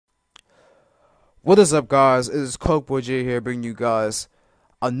What is up, guys? It is Cokeboy J here, bringing you guys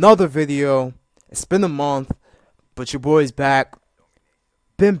another video. It's been a month, but your boy's back.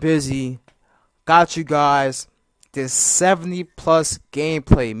 Been busy. Got you guys this 70 plus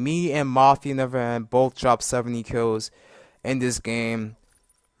gameplay. Me and Mafia Neverend both dropped 70 kills in this game.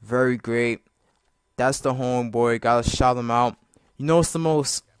 Very great. That's the homeboy. Gotta shout him out. You know what's the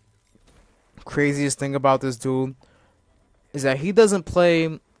most craziest thing about this dude? Is that he doesn't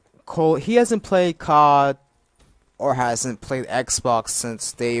play he hasn't played COD or hasn't played Xbox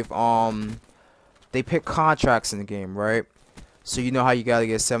since they pick contracts in the game, right? So you know how you gotta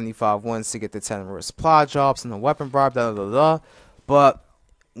get 75 wins to get the 10 rare supply drops and the weapon bribe, But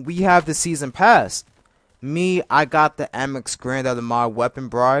we have the season pass. Me, I got the Amex Grand out of my weapon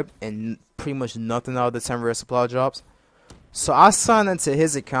bribe and pretty much nothing out of the 10 rare supply drops. So I signed into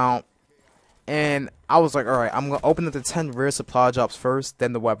his account. And I was like, alright, I'm going to open up the 10 rare supply drops first,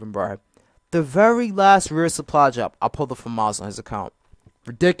 then the weapon bribe. The very last rare supply drop, I pulled the FAMAS on his account.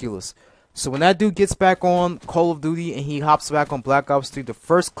 Ridiculous. So when that dude gets back on Call of Duty and he hops back on Black Ops 3, the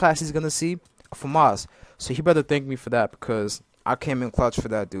first class he's going to see, a FAMAS. So he better thank me for that because I came in clutch for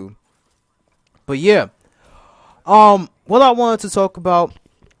that dude. But yeah, what I wanted to talk about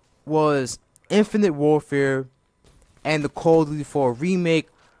was Infinite Warfare and the Call of Duty 4 remake.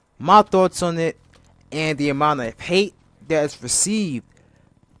 My thoughts on it and the amount of hate that it's received.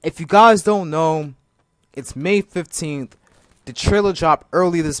 If you guys don't know, it's May 15th. The trailer dropped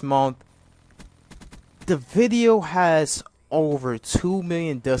early this month. The video has over 2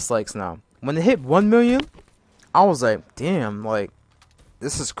 million dislikes now. When it hit 1 million, I was like, damn, like,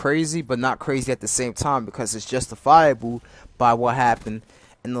 this is crazy, but not crazy at the same time because it's justifiable by what happened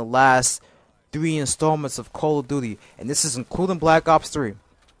in the last 3 installments of Call of Duty. And this is including Black Ops 3.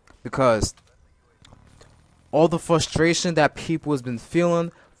 Because all the frustration that people has been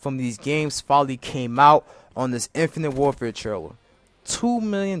feeling from these games finally came out on this Infinite Warfare trailer. 2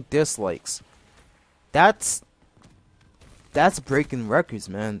 million dislikes. That's breaking records,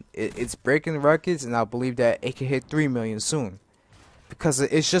 man. It's breaking records, and I believe that it can hit 3 million soon. Because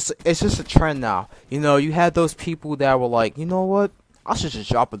it's just a trend now. You know, you had those people that were like, you know what? I should just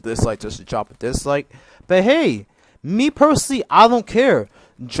drop a dislike just to drop a dislike. But hey, me personally, I don't care.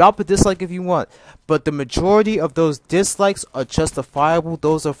 Drop a dislike if you want, but the majority of those dislikes are justifiable.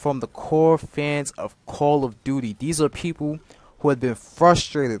 Those are from the core fans of Call of Duty. These are people who have been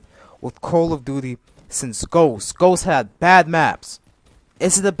frustrated with Call of Duty since Ghost. Ghost had bad maps.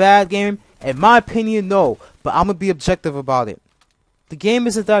 Is it a bad game? In my opinion, no, but I'm gonna be objective about it. The game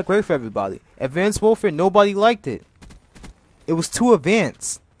isn't that great for everybody. Advanced Warfare, nobody liked it. It was too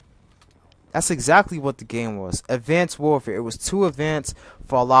advanced. That's exactly what the game was. Advanced Warfare. It was too advanced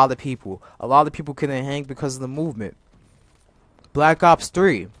for a lot of people. A lot of people couldn't hang because of the movement. Black Ops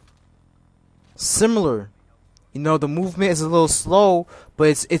 3. Similar. You know, the movement is a little slow,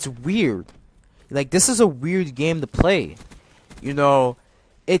 but it's weird. Like, this is a weird game to play. You know,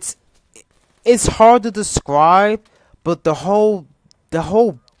 it's hard to describe, but the whole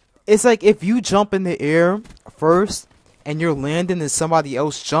it's like if you jump in the air first and you're landing and somebody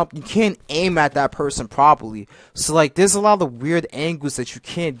else jump, you can't aim at that person properly. So like there's a lot of weird angles that you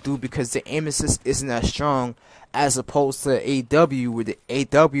can't do because the aim assist isn't as strong as opposed to AW, where the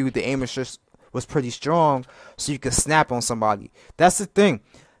aim assist was pretty strong, so you can snap on somebody. That's the thing.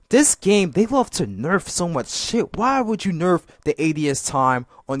 This game, they love to nerf so much shit. Why would you nerf the ADS time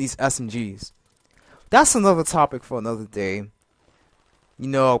on these SMGs? That's another topic for another day. You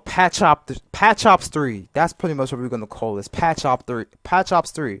know, Patch Ops 3. That's pretty much what we're gonna call this. Patch Ops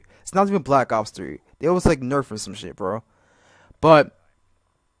 3. It's not even Black Ops 3. They was like nerfing some shit, bro. But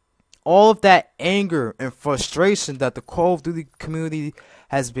all of that anger and frustration that the Call of Duty community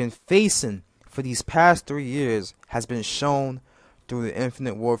has been facing for these past 3 years has been shown through the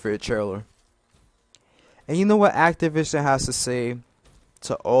Infinite Warfare trailer. And you know what Activision has to say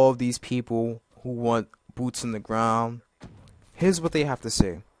to all of these people who want boots on the ground? Here's what they have to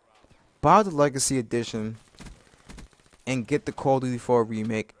say. Buy the Legacy Edition and get the Call of Duty 4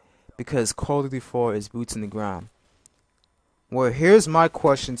 remake because Call of Duty 4 is boots in the ground. Well, here's my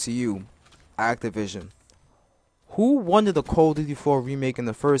question to you, Activision. Who wanted the Call of Duty 4 remake in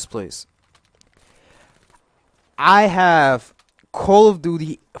the first place? I have Call of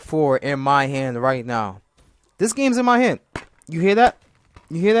Duty 4 in my hand right now. This game's in my hand. You hear that?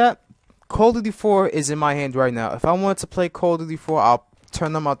 You hear that? Call of Duty 4 is in my hand right now. If I wanted to play Call of Duty 4, I'll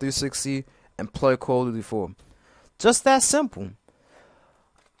turn on my 360 and play Call of Duty 4. Just that simple.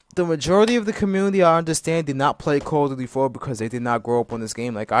 The majority of the community, I understand, did not play Call of Duty 4 because they did not grow up on this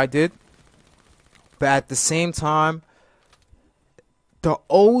game like I did. But at the same time, The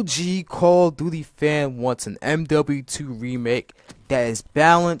OG Call of Duty fan wants an MW2 remake that is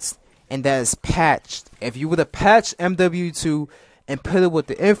balanced and that is patched. If you would have patched MW2 and put it with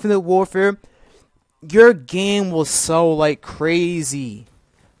the Infinite Warfare, your game will sell like crazy.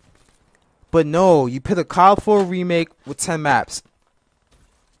 But no, you put a Call of 4 remake with 10 maps.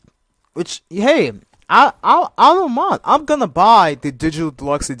 Which, hey, I don't mind. I'm gonna buy the digital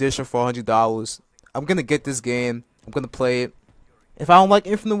deluxe edition for $100. I'm gonna get this game. I'm gonna play it. If I don't like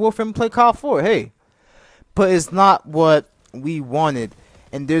Infinite Warfare, I'm gonna play Call of 4. Hey, but it's not what we wanted,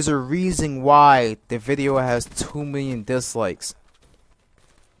 and there's a reason why the video has 2 million dislikes.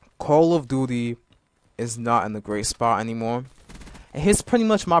 Call of Duty is not in a great spot anymore, and here's pretty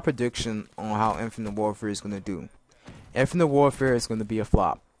much my prediction on how Infinite Warfare is gonna do. Infinite Warfare is gonna be a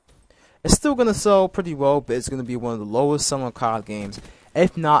flop. It's still gonna sell pretty well, but it's gonna be one of the lowest selling COD games,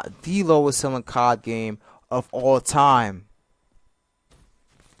 if not the lowest selling COD game of all time.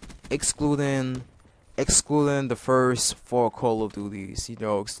 Excluding the first 4 Call of Duties,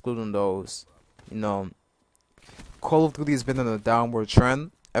 excluding those. Call of Duty has been on a downward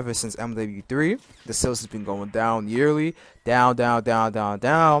trend ever since MW3. The sales has been going down yearly, down,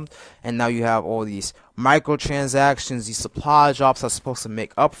 and now you have all these microtransactions, these supply drops are supposed to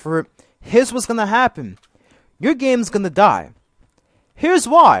make up for it. Here's what's gonna happen. Your game's gonna die. Here's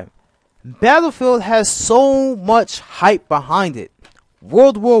why. Battlefield has so much hype behind it.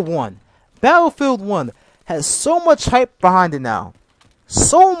 World War I. Battlefield 1 has so much hype behind it now.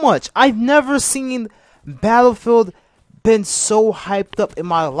 So much. I've never seen Battlefield been so hyped up in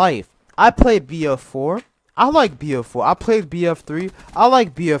my life. I played BF4. I like BF4. I played BF3. I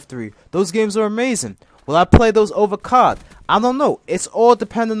like BF3. Those games are amazing. Will I play those over COD? I don't know. It's all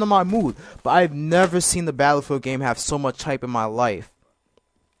dependent on my mood. But I've never seen the Battlefield game have so much hype in my life.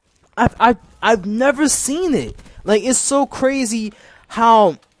 I've never seen it. Like, it's so crazy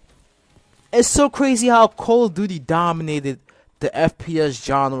how Call of Duty dominated the FPS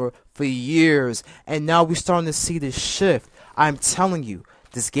genre for years, and now we're starting to see this shift. I'm telling you,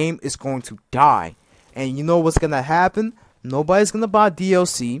 this game is going to die. And you know what's gonna happen? Nobody's gonna buy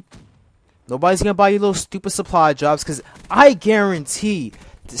DLC. Nobody's gonna buy your little stupid supply drops, because I guarantee,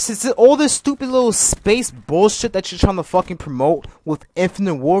 since all this stupid little space bullshit that you're trying to fucking promote with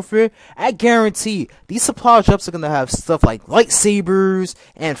Infinite Warfare, I guarantee these supply drops are gonna have stuff like lightsabers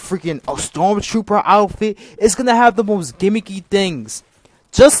and freaking a stormtrooper outfit. It's gonna have the most gimmicky things,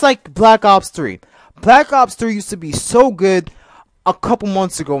 just like Black Ops 3. Black Ops 3 used to be so good a couple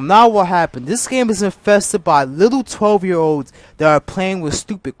months ago. Now what happened? This game is infested by little 12-year-olds that are playing with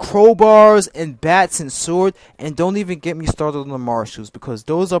stupid crowbars and bats and sword. And don't even get me started on the marshals, because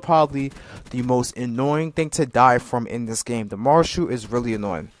those are probably the most annoying thing to die from in this game. The marshal is really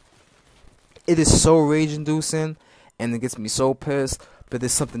annoying. It is so rage-inducing, and it gets me so pissed. But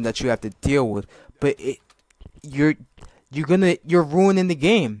it's something that you have to deal with. But you're ruining the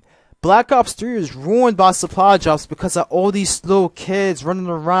game. Black Ops 3 is ruined by supply drops because of all these little kids running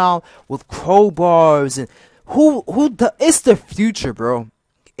around with crowbars, and it's the future, bro.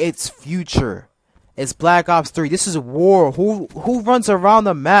 It's future. It's Black Ops 3. This is war. Who runs around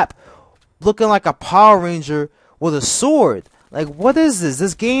the map looking like a Power Ranger with a sword? Like, what is this?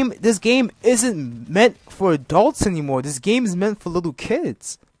 This game isn't meant for adults anymore. This game is meant for little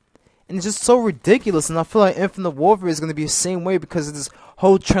kids. And it's just so ridiculous, and I feel like Infinite Warfare is going to be the same way because of this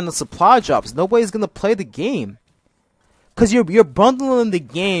whole trend of supply drops. Nobody's going to play the game. Because you're bundling the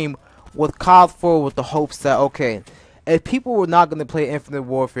game with COD 4 with the hopes that, okay, if people were not going to play Infinite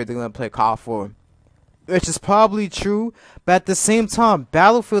Warfare, they're going to play COD 4. Which is probably true, but at the same time,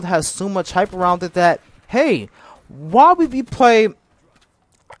 Battlefield has so much hype around it that, hey, why would we play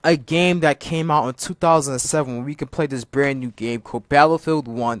a game that came out in 2007 when we could play this brand new game called Battlefield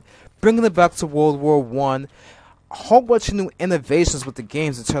 1, bringing it back to World War I, a whole bunch of new innovations with the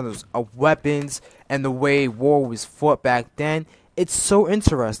games in terms of weapons and the way war was fought back then. It's so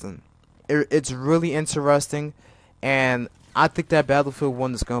interesting. It's really interesting, and I think that Battlefield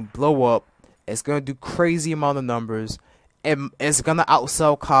 1 is going to blow up. It's going to do crazy amount of numbers, and it's going to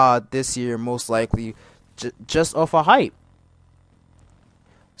outsell COD this year most likely, just off of hype.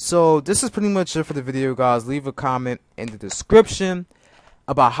 So this is pretty much it for the video, guys. Leave a comment in the description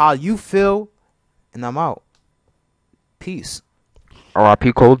about how you feel, and I'm out. Peace.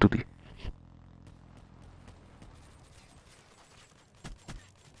 RIP Call of Duty.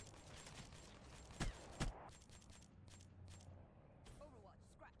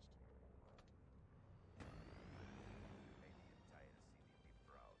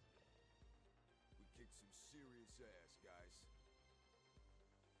 We kicked some serious ass, guys.